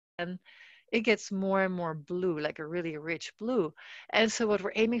it gets more and more blue, like a really rich blue. And so what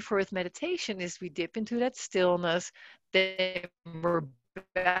we're aiming for with meditation is we dip into that stillness, then we're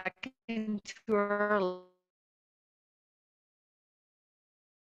back into our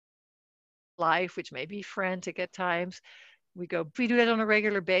life, which may be frantic at times. If we do that on a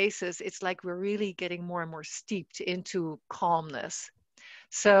regular basis, it's like we're really getting more and more steeped into calmness.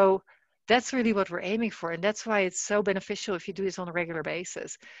 So that's really what we're aiming for. And that's why it's so beneficial if you do this on a regular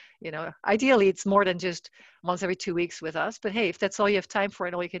basis. Ideally, it's more than just once every 2 weeks with us. But hey, if that's all you have time for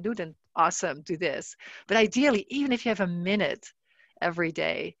and all you can do, then awesome, do this. But ideally, even if you have a minute every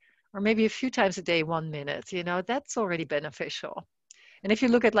day, or maybe a few times a day, 1 minute, that's already beneficial. And if you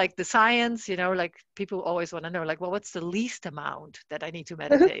look at like the science, like people always want to know, like, well, what's the least amount that I need to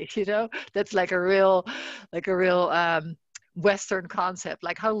meditate? That's like a real Western concept.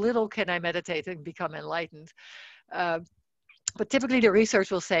 Like, how little can I meditate and become enlightened? But typically the research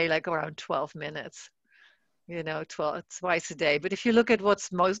will say like around 12 minutes, 12 twice a day. But if you look at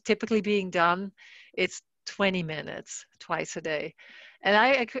what's most typically being done, it's 20 minutes twice a day.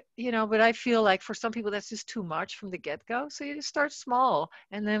 And but I feel like for some people that's just too much from the get-go. So you just start small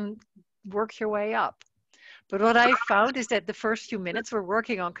and then work your way up. But what I found is that the first few minutes we're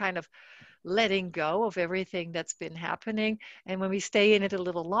working on kind of letting go of everything that's been happening. And when we stay in it a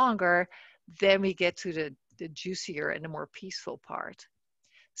little longer, then we get to the juicier and the more peaceful part.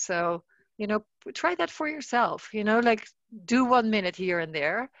 So, try that for yourself, like do 1 minute here and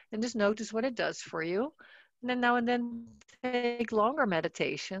there and just notice what it does for you. And then now and then take longer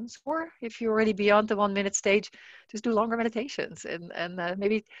meditations, or if you're already beyond the 1 minute stage, just do longer meditations and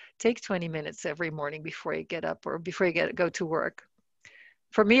maybe take 20 minutes every morning before you get up or before you go to work.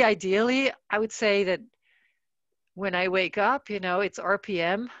 For me, ideally, I would say that when I wake up, it's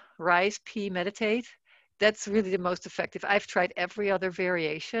RPM, rise, P, meditate. That's really the most effective. I've tried every other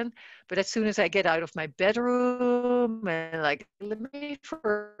variation, but as soon as I get out of my bedroom and like, let me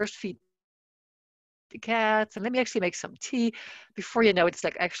first feed the cats and let me actually make some tea, before you know it's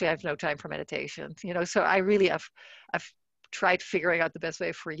like, actually, I have no time for meditation. So I've tried figuring out the best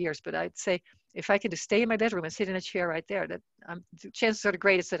way for years, but I'd say if I can just stay in my bedroom and sit in a chair right there, that the chances are the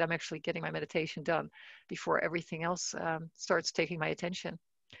greatest that I'm actually getting my meditation done before everything else starts taking my attention.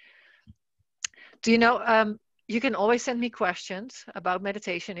 Do you know, you can always send me questions about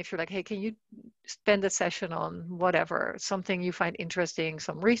meditation if you're like, hey, can you spend a session on whatever, something you find interesting,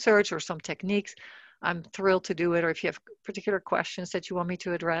 some research or some techniques. I'm thrilled to do it. Or if you have particular questions that you want me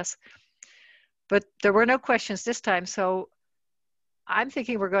to address. But there were no questions this time, so I'm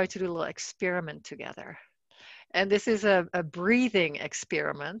thinking we're going to do a little experiment together. And this is a breathing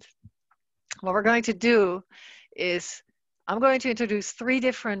experiment. What we're going to do is I'm going to introduce 3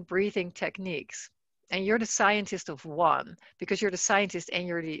 different breathing techniques. And you're the scientist of one, because you're the scientist and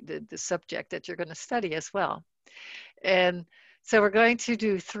you're the subject that you're going to study as well. And so we're going to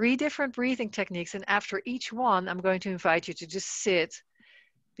do 3 different breathing techniques. And after each one, I'm going to invite you to just sit,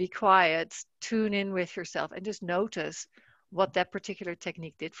 be quiet, tune in with yourself, and just notice what that particular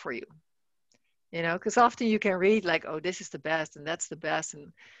technique did for you. Because often you can read like, oh, this is the best and that's the best.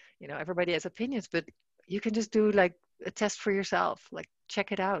 And, everybody has opinions, but you can just do like a test for yourself, like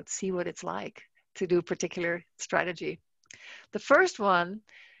check it out, see what it's like to do a particular strategy. The first one,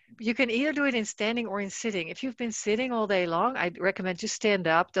 you can either do it in standing or in sitting. If you've been sitting all day long, I'd recommend just stand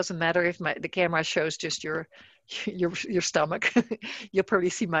up. Doesn't matter if the camera shows just your stomach. You'll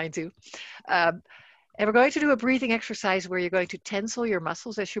probably see mine too. And we're going to do a breathing exercise where you're going to tensile your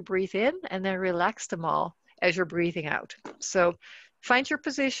muscles as you breathe in and then relax them all as you're breathing out. So find your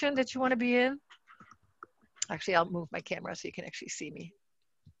position that you want to be in. Actually, I'll move my camera so you can actually see me.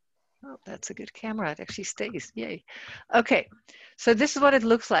 Oh, that's a good camera. It actually stays. Yay. Okay. So this is what it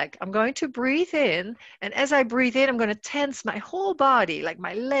looks like. I'm going to breathe in. And as I breathe in, I'm going to tense my whole body, like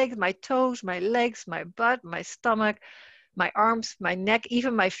my legs, my toes, my legs, my butt, my stomach, my arms, my neck,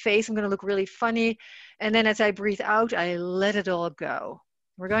 even my face. I'm going to look really funny. And then as I breathe out, I let it all go.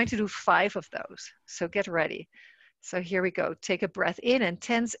 We're going to do 5 of those. So get ready. So here we go. Take a breath in and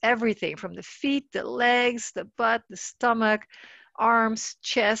tense everything from the feet, the legs, the butt, the stomach, arms,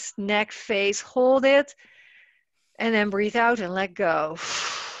 chest, neck, face. Hold it. And then breathe out and let go.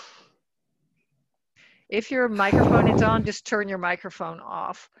 If your microphone is on, just turn your microphone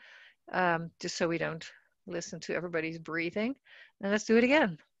off, just so we don't listen to everybody's breathing. And let's do it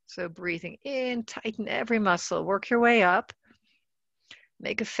again. So breathing in, tighten every muscle, work your way up.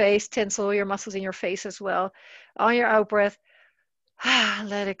 Make a face, tensile your muscles in your face as well. On your out breath,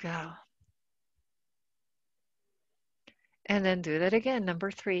 let it go. And then do that again, number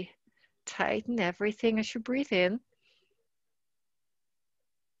 3. Tighten everything as you breathe in.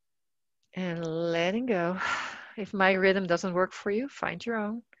 And letting go. If my rhythm doesn't work for you, find your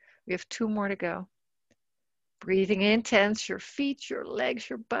own. We have 2 more to go. Breathing in, tense your feet, your legs,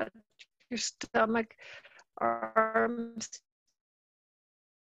 your butt, your stomach, arms,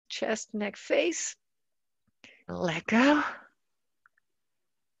 chest, neck, face. Let go.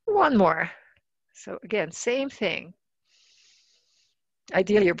 One more. So again, same thing.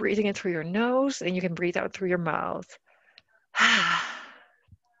 Ideally, you're breathing in through your nose and you can breathe out through your mouth.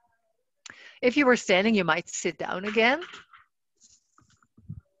 If you were standing, you might sit down again.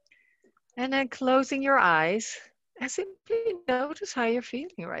 And then closing your eyes and simply notice how you're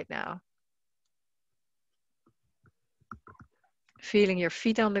feeling right now. Feeling your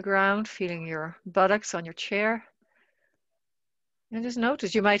feet on the ground, feeling your buttocks on your chair. And just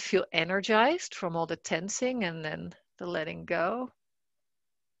notice you might feel energized from all the tensing and then the letting go.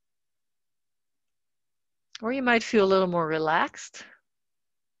 Or you might feel a little more relaxed.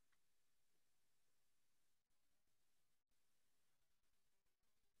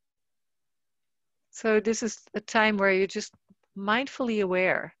 So this is a time where you're just mindfully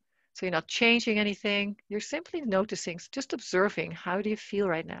aware. So you're not changing anything. You're simply noticing, just observing. How do you feel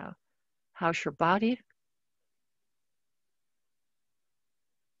right now? How's your body?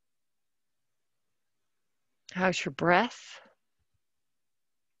 How's your breath?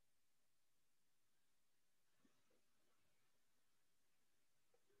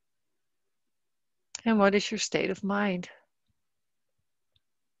 And what is your state of mind?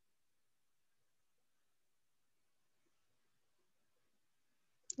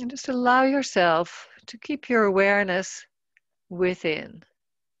 And just allow yourself to keep your awareness within,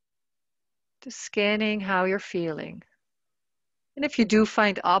 just scanning how you're feeling. And if you do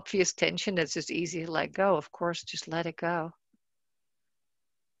find obvious tension that's just easy to let go, of course, just let it go.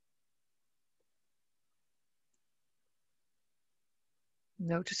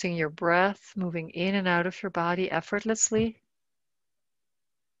 Noticing your breath moving in and out of your body effortlessly.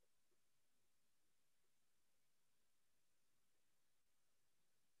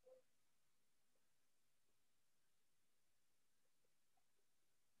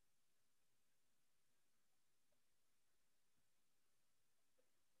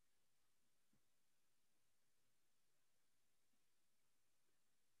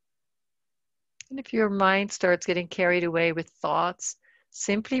 And if your mind starts getting carried away with thoughts,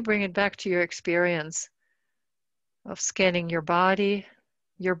 simply bring it back to your experience of scanning your body,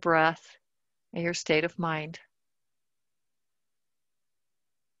 your breath, and your state of mind.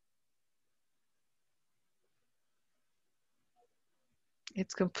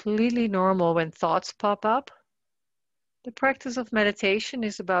 It's completely normal when thoughts pop up. The practice of meditation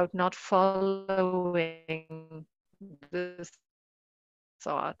is about not following the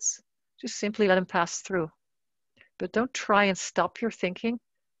thoughts. Just simply let them pass through. But don't try and stop your thinking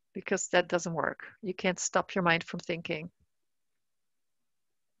because that doesn't work. You can't stop your mind from thinking.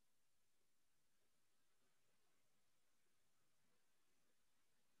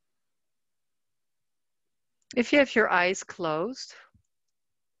 If you have your eyes closed,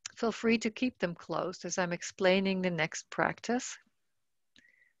 feel free to keep them closed as I'm explaining the next practice.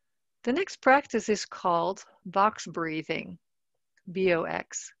 The next practice is called box breathing,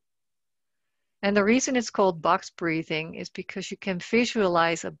 B-O-X. And the reason it's called box breathing is because you can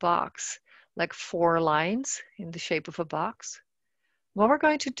visualize a box, like 4 lines in the shape of a box. What we're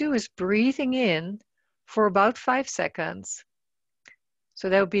going to do is breathing in for about 5 seconds. So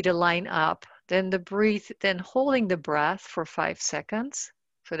that would be the line up. Then holding the breath for 5 seconds.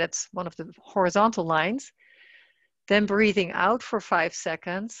 So that's one of the horizontal lines. Then breathing out for 5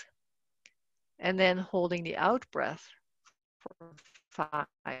 seconds. And then holding the out breath for 5.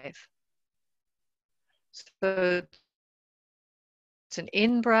 So it's an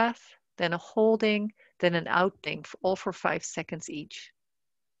in breath, then a holding, then an out thing, all for 5 seconds each.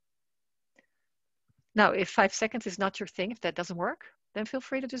 Now, if 5 seconds is not your thing, if that doesn't work, then feel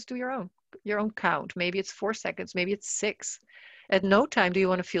free to just do your own count. Maybe it's 4 seconds, maybe it's 6. At no time do you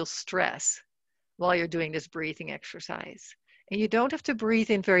want to feel stress while you're doing this breathing exercise. And you don't have to breathe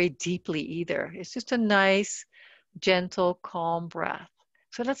in very deeply either. It's just a nice, gentle, calm breath.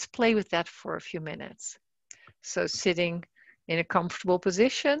 So let's play with that for a few minutes. So sitting in a comfortable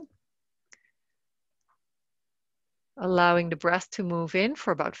position, allowing the breath to move in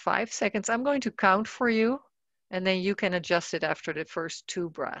for about 5 seconds. I'm going to count for you, and then you can adjust it after the first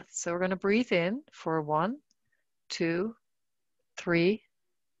 2 breaths. So we're going to breathe in for 1, 2, 3,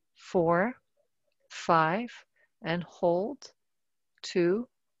 4, 5, and hold 2,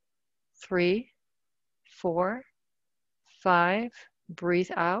 3, 4, 5.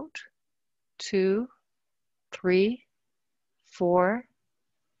 Breathe out 2, 3, 4,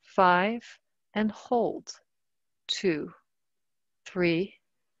 5, and hold. 2, 3,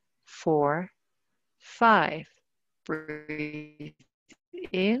 4, 5. Breathe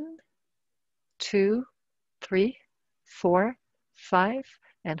in. 2, 3, 4, 5,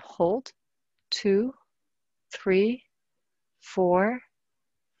 and hold. 2, 3, 4,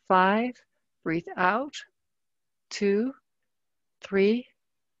 5. Breathe out. 2, 3,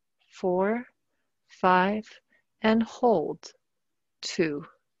 4, 5, and hold. 2,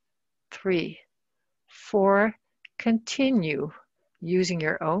 3, 4. Continue using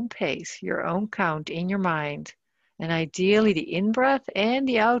your own pace, your own count in your mind. And ideally, the in-breath and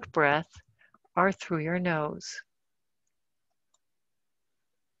the out-breath are through your nose.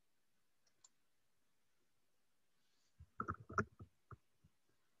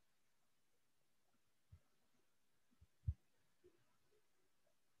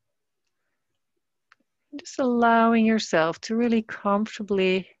 Just allowing yourself to really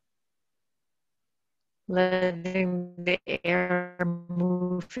comfortably letting the air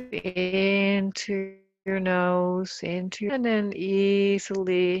move into your nose, and then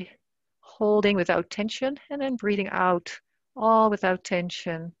easily holding without tension, and then breathing out, all without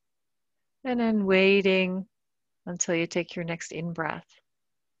tension, and then waiting until you take your next in-breath.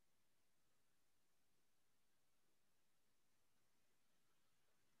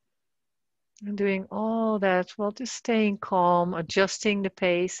 And doing all that while just staying calm, adjusting the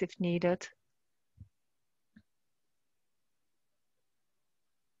pace if needed.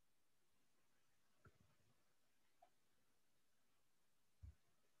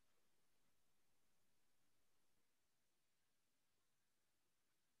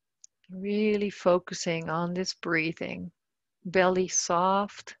 Really focusing on this breathing. Belly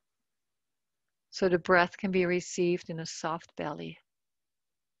soft, so the breath can be received in a soft belly.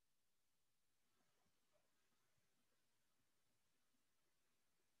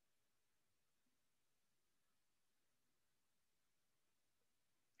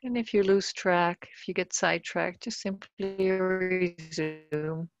 And if you lose track, if you get sidetracked, just simply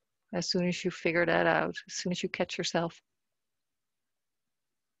resume as soon as you figure that out, as soon as you catch yourself.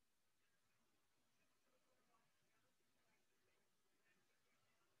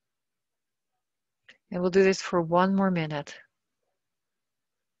 And we'll do this for 1 more minute.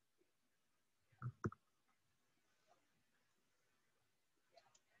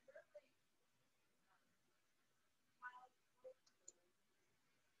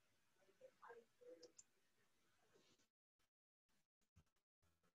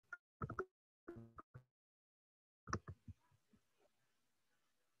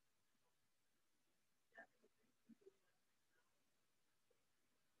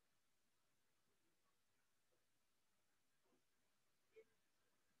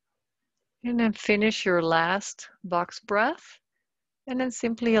 And then finish your last box breath. And then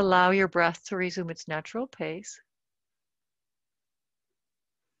simply allow your breath to resume its natural pace.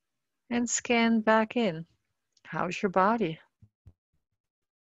 And scan back in. How's your body?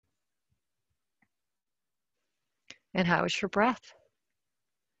 And how is your breath?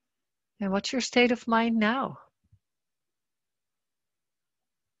 And what's your state of mind now?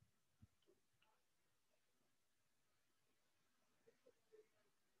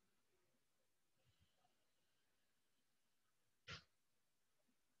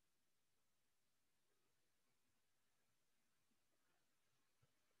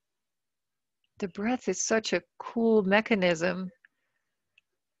 The breath is such a cool mechanism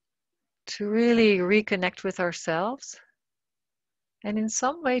to really reconnect with ourselves and in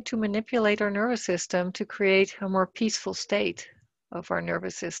some way to manipulate our nervous system to create a more peaceful state of our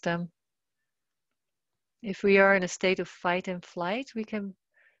nervous system. If we are in a state of fight and flight, we can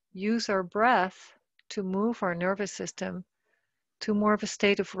use our breath to move our nervous system to more of a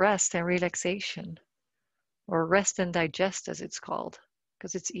state of rest and relaxation, or rest and digest as it's called,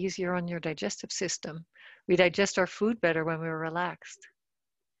 because it's easier on your digestive system. We digest our food better when we're relaxed.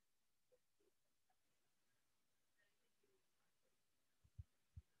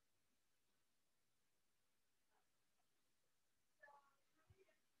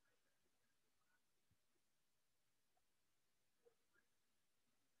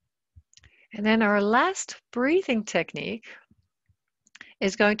 And then our last breathing technique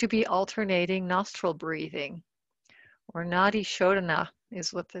is going to be alternating nostril breathing, or Nadi Shodhana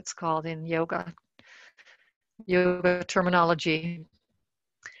is what it's called in yoga terminology.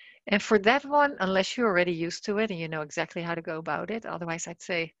 And for that one, unless you're already used to it and you know exactly how to go about it, otherwise I'd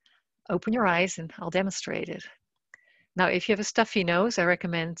say open your eyes and I'll demonstrate it. Now, if you have a stuffy nose, I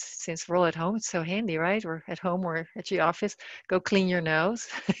recommend, since we're all at home, it's so handy, right? Or at home or at your office, go clean your nose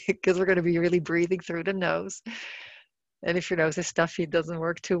because we're going to be really breathing through the nose. And if your nose is stuffy, it doesn't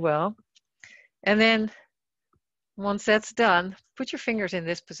work too well. And then once that's done, put your fingers in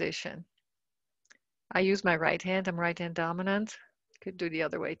this position. I use my right hand. I'm right hand dominant. Could do the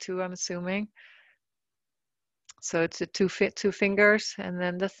other way too, I'm assuming. So it's the two fingers and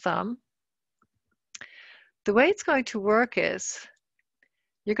then the thumb. The way it's going to work is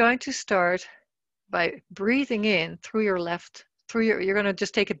you're going to start by breathing in through your left, you're going to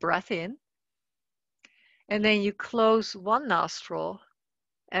just take a breath in. And then you close one nostril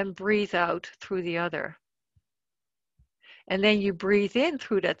and breathe out through the other. And then you breathe in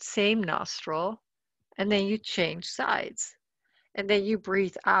through that same nostril, and then you change sides. And then you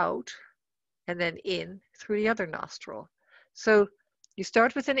breathe out and then in through the other nostril. So you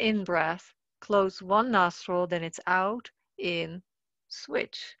start with an in breath, close one nostril, then it's out, in,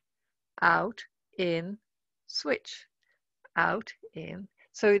 switch, out, in, switch, out, in.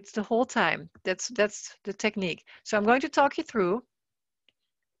 So it's the whole time. That's the technique. So I'm going to talk you through,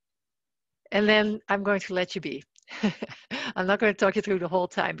 and then I'm going to let you be. I'm not going to talk you through the whole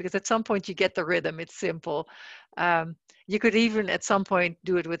time because at some point you get the rhythm. It's simple. You could even at some point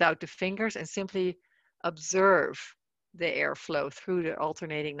do it without the fingers and simply observe the airflow through the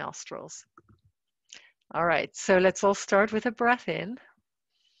alternating nostrils. All right, so let's all start with a breath in.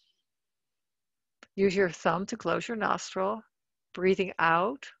 Use your thumb to close your nostril, breathing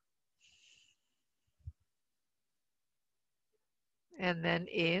out, and then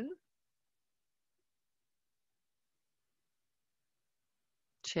in.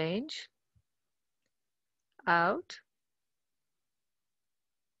 Change, out,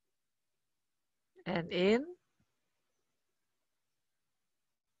 and in.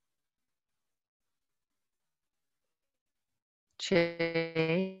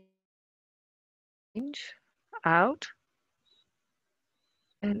 Change, out,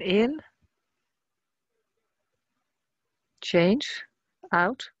 and in. Change,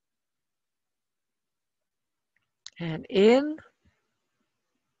 out, and in.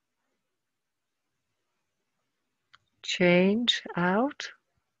 Change, out,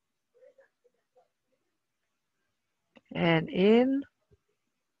 and in.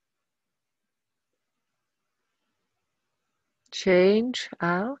 Change,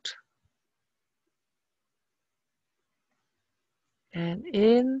 out, and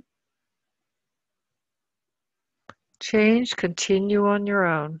in. Change, continue on your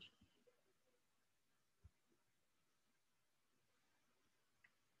own.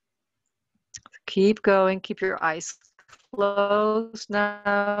 Keep going, keep your eyes closed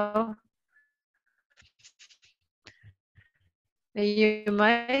now. You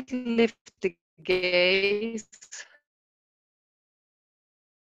might lift the gaze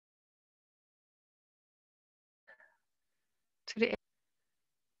to the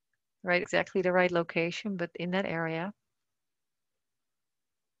right, exactly the right location, but in that area.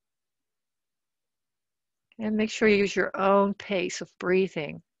 And make sure you use your own pace of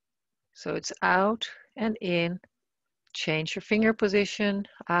breathing. So it's out and in. Change your finger position,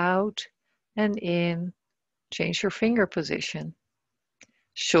 out and in. Change your finger position.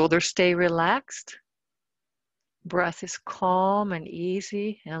 Shoulders stay relaxed. Breath is calm and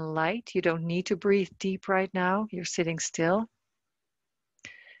easy and light. You don't need to breathe deep right now. You're sitting still.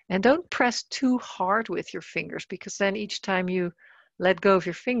 And don't press too hard with your fingers because then each time you let go of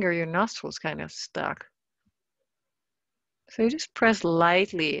your finger, your nostril's kind of stuck. So you just press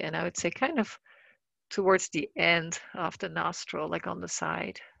lightly, and I would say kind of towards the end of the nostril, like on the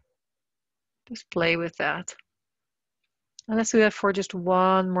side. Just play with that. And let's do that for just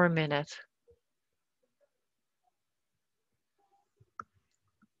one more minute.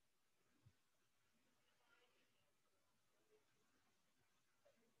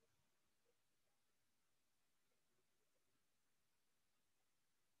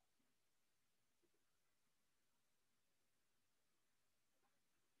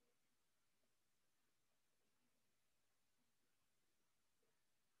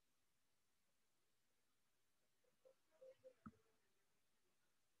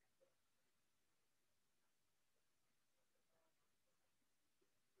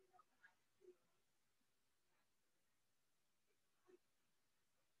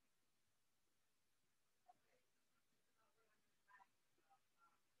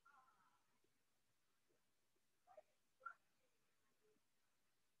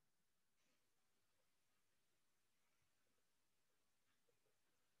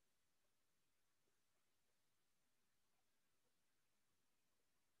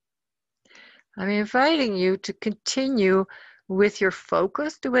 I'm inviting you to continue with your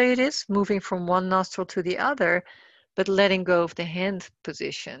focus the way it is, moving from one nostril to the other, but letting go of the hand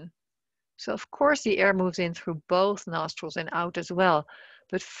position. So of course the air moves in through both nostrils and out as well,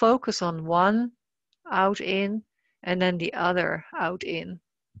 but focus on one out in and then the other out in.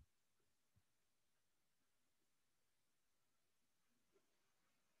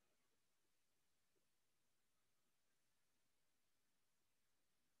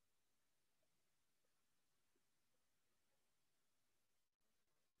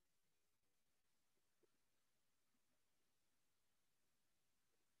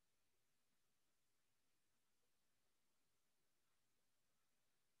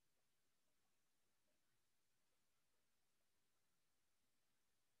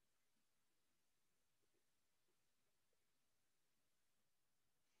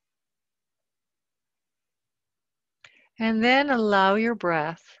 And then allow your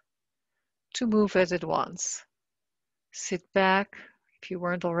breath to move as it wants. Sit back, if you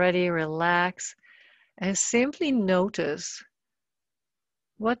weren't already, relax, and simply notice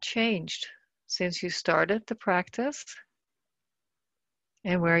what changed since you started the practice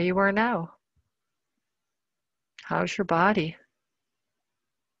and where you are now. How's your body?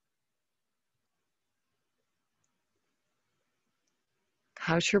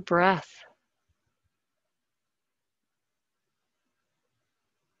 How's your breath?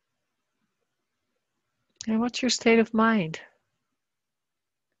 And what's your state of mind?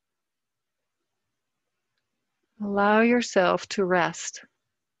 Allow yourself to rest,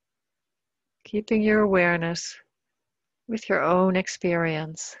 keeping your awareness with your own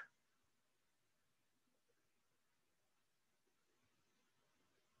experience.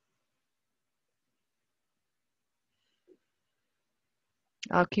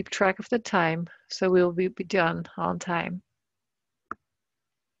 I'll keep track of the time, so we'll be done on time.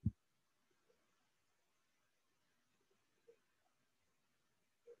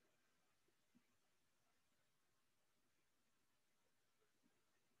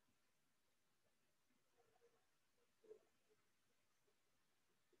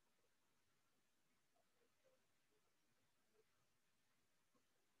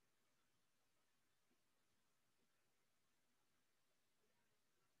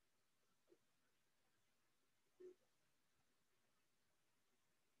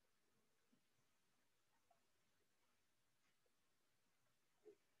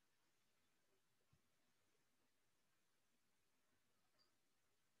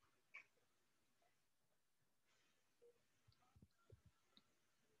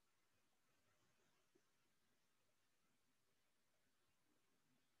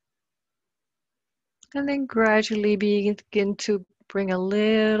 And then gradually begin to bring a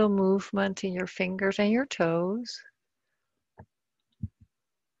little movement in your fingers and your toes.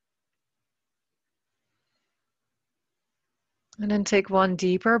 And then take one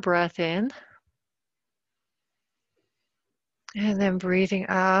deeper breath in. And then breathing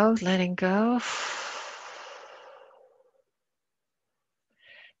out, letting go.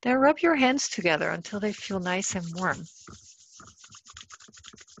 Then rub your hands together until they feel nice and warm.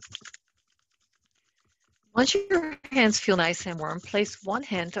 Once your hands feel nice and warm, place one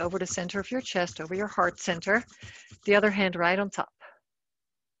hand over the center of your chest, over your heart center, the other hand right on top.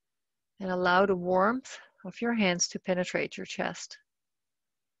 And allow the warmth of your hands to penetrate your chest.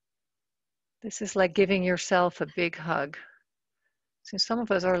 This is like giving yourself a big hug. Since some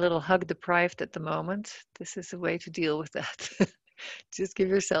of us are a little hug deprived at the moment, this is a way to deal with that. Just give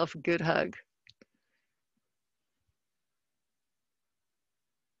yourself a good hug.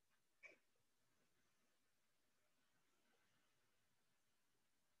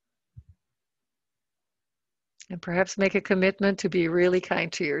 And perhaps make a commitment to be really kind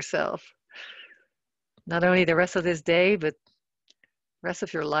to yourself. Not only the rest of this day, but the rest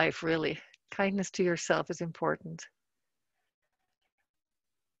of your life, really. Kindness to yourself is important.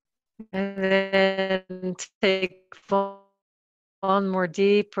 And then take one more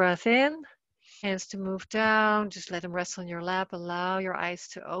deep breath in. Hands to move down. Just let them rest on your lap. Allow your eyes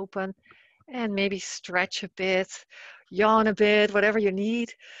to open. And maybe stretch a bit, yawn a bit, whatever you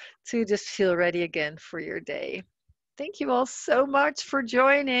need to just feel ready again for your day. Thank you all so much for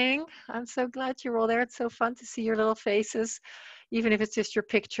joining. I'm so glad you're all there. It's so fun to see your little faces, even if it's just your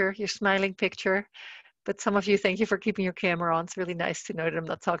picture, your smiling picture. But some of you, thank you for keeping your camera on. It's really nice to know that I'm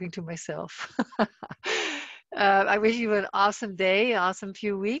not talking to myself. I wish you an awesome day, awesome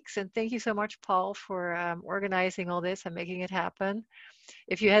few weeks. And thank you so much, Paul, for organizing all this and making it happen.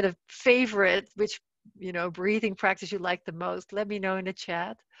 If you had a favorite, which breathing practice you like the most, let me know in the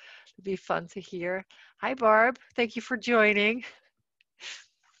chat. It'd be fun to hear. Hi, Barb. Thank you for joining.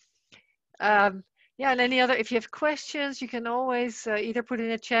 Yeah, and if you have questions, you can always either put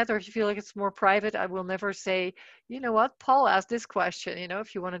in a chat, or if you feel like it's more private, I will never say, you know what, Paul asked this question.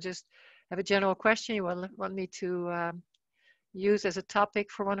 If you want to just have a general question you want me to use as a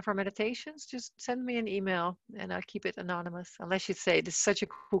topic for one of our meditations, just send me an email and I'll keep it anonymous. Unless you say, this is such a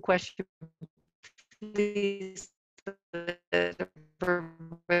cool question, please let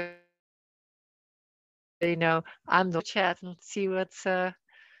everybody know. I'm the chat and see what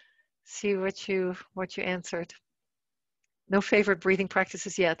you answered. No favorite breathing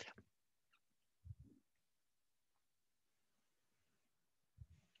practices yet.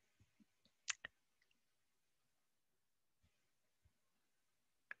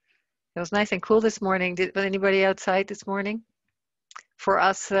 It was nice and cool this morning. Was anybody outside this morning? For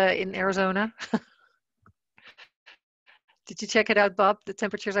us in Arizona. Did you check it out, Bob? The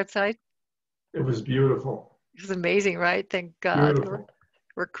temperatures outside? It was beautiful. It was amazing, right? Thank God. Beautiful.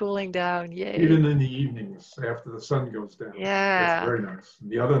 We're cooling down. Yay. Even in the evenings after the sun goes down. Yeah. It's very nice.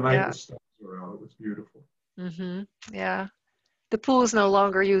 And the other night Yeah. the stars were out. It was beautiful. Mm-hmm. Yeah. The pool is no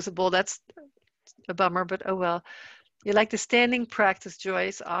longer usable. That's a bummer, but oh well. You like the standing practice,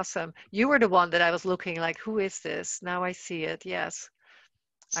 Joyce? Awesome. You were the one that I was looking like, who is this? Now I see it. Yes.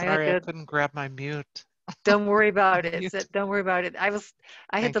 Sorry, I couldn't grab my mute. Don't worry about it. Don't worry about it. I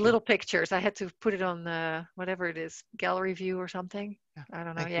had the little pictures. I had to put it on whatever it is, gallery view or something. Yeah, I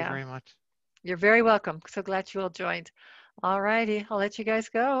don't know. Thank you very much. You're very welcome. So glad you all joined. All righty. I'll let you guys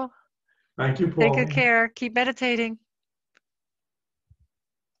go. Thank you, Paul. Take good care. Keep meditating.